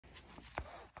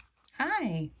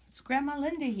Hi, it's Grandma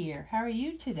Linda here. How are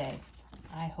you today?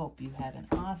 I hope you had an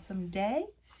awesome day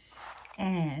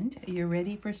and you're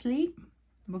ready for sleep.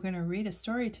 We're going to read a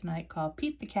story tonight called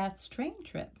Pete the Cat's Train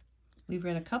Trip. We've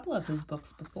read a couple of his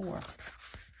books before.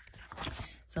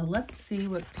 So let's see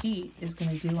what Pete is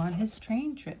going to do on his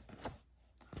train trip.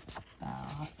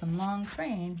 Awesome long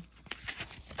train.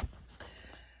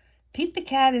 Pete the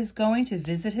cat is going to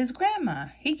visit his grandma.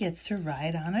 He gets to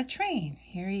ride on a train.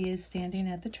 Here he is standing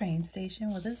at the train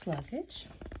station with his luggage.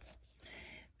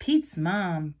 Pete's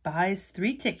mom buys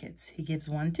 3 tickets. He gives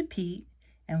one to Pete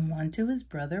and one to his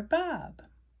brother Bob.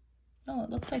 Oh, it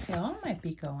looks like they all might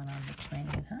be going on the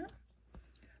train, huh?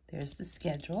 There's the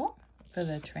schedule for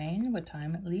the train, what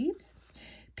time it leaves.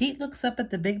 Pete looks up at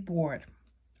the big board.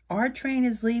 Our train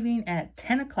is leaving at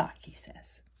 10 o'clock, he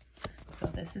says. So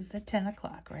this is the 10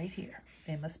 o'clock right here.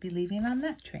 They must be leaving on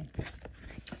that train.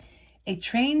 A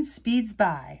train speeds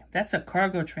by. That's a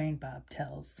cargo train, Bob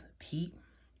tells Pete.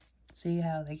 See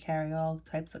how they carry all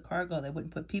types of cargo. They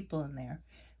wouldn't put people in there.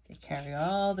 They carry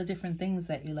all the different things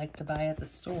that you like to buy at the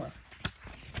store.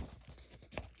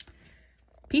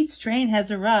 Pete's train has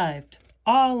arrived.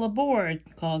 All aboard,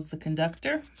 calls the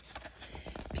conductor.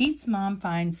 Pete's mom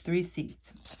finds 3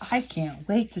 seats. I can't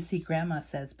wait to see Grandma,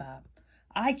 says Bob.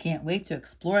 I can't wait to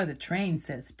explore the train,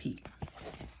 says Pete.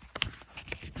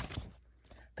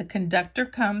 The conductor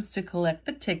comes to collect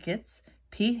the tickets.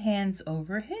 Pete hands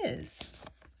over his.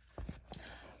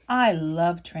 I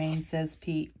love trains, says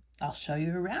Pete. I'll show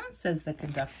you around, says the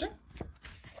conductor.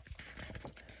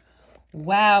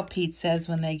 Wow, Pete says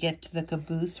when they get to the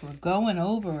caboose. We're going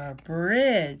over a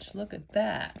bridge. Look at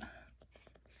that.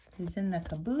 He's in the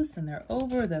caboose and they're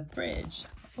over the bridge,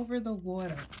 over the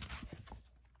water.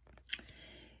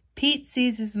 Pete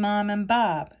sees his mom and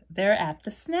Bob. They're at the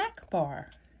snack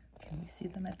bar. Can we see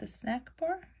them at the snack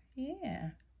bar?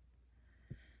 Yeah.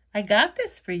 I got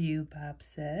this for you, Bob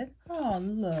said. Oh,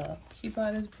 look. He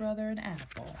bought his brother an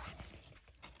apple.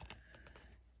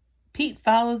 Pete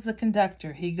follows the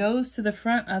conductor. He goes to the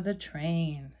front of the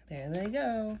train. There they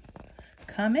go.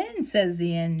 Come in, says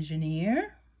the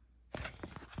engineer.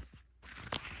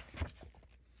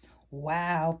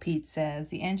 Wow, Pete says.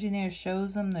 The engineer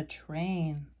shows him the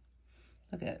train.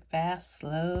 Look at fast,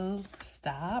 slow,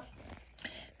 stop.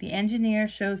 The engineer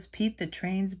shows Pete the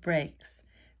train's brakes.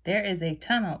 There is a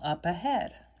tunnel up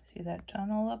ahead. See that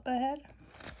tunnel up ahead?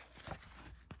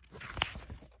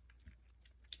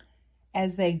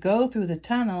 As they go through the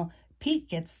tunnel, Pete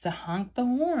gets to honk the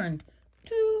horn.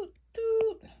 Toot,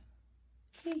 toot.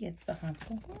 He gets to honk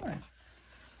the horn.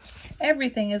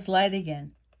 Everything is light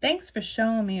again. Thanks for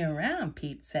showing me around,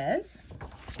 Pete says.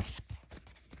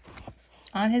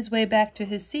 On his way back to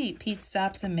his seat, Pete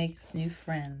stops and makes new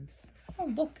friends.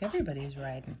 Oh, look, everybody's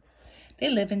riding. They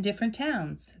live in different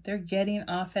towns. They're getting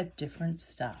off at different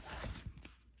stops.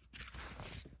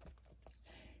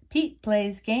 Pete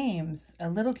plays games. A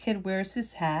little kid wears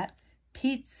his hat.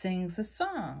 Pete sings a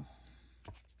song.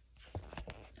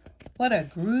 What a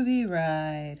groovy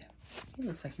ride. He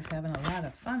looks like he's having a lot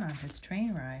of fun on his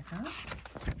train ride, huh?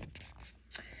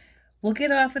 We'll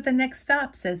get off at the next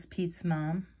stop, says Pete's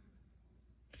mom.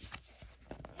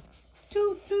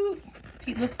 Toot, toot.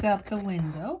 Pete looks out the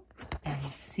window and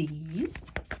sees,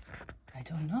 I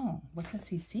don't know, what does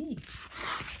he see?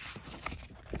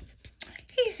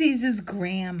 He sees his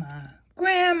grandma.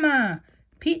 Grandma!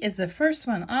 Pete is the first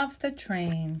one off the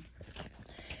train.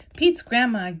 Pete's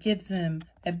grandma gives him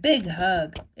a big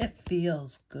hug. It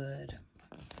feels good.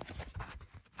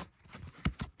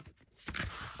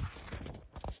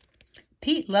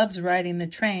 Pete loves riding the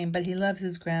train, but he loves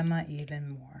his grandma even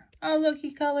more. Oh, look,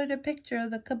 he colored a picture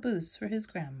of the caboose for his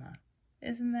grandma.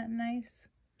 Isn't that nice?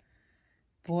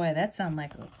 Boy, that sounds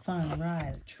like a fun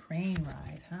ride, a train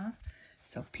ride, huh?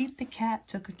 So Pete the cat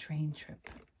took a train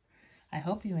trip. I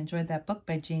hope you enjoyed that book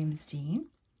by James Dean.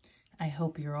 I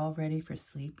hope you're all ready for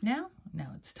sleep now.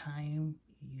 Now it's time.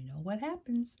 You know what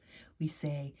happens. We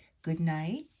say good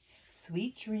night,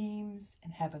 sweet dreams,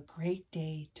 and have a great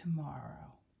day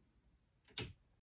tomorrow.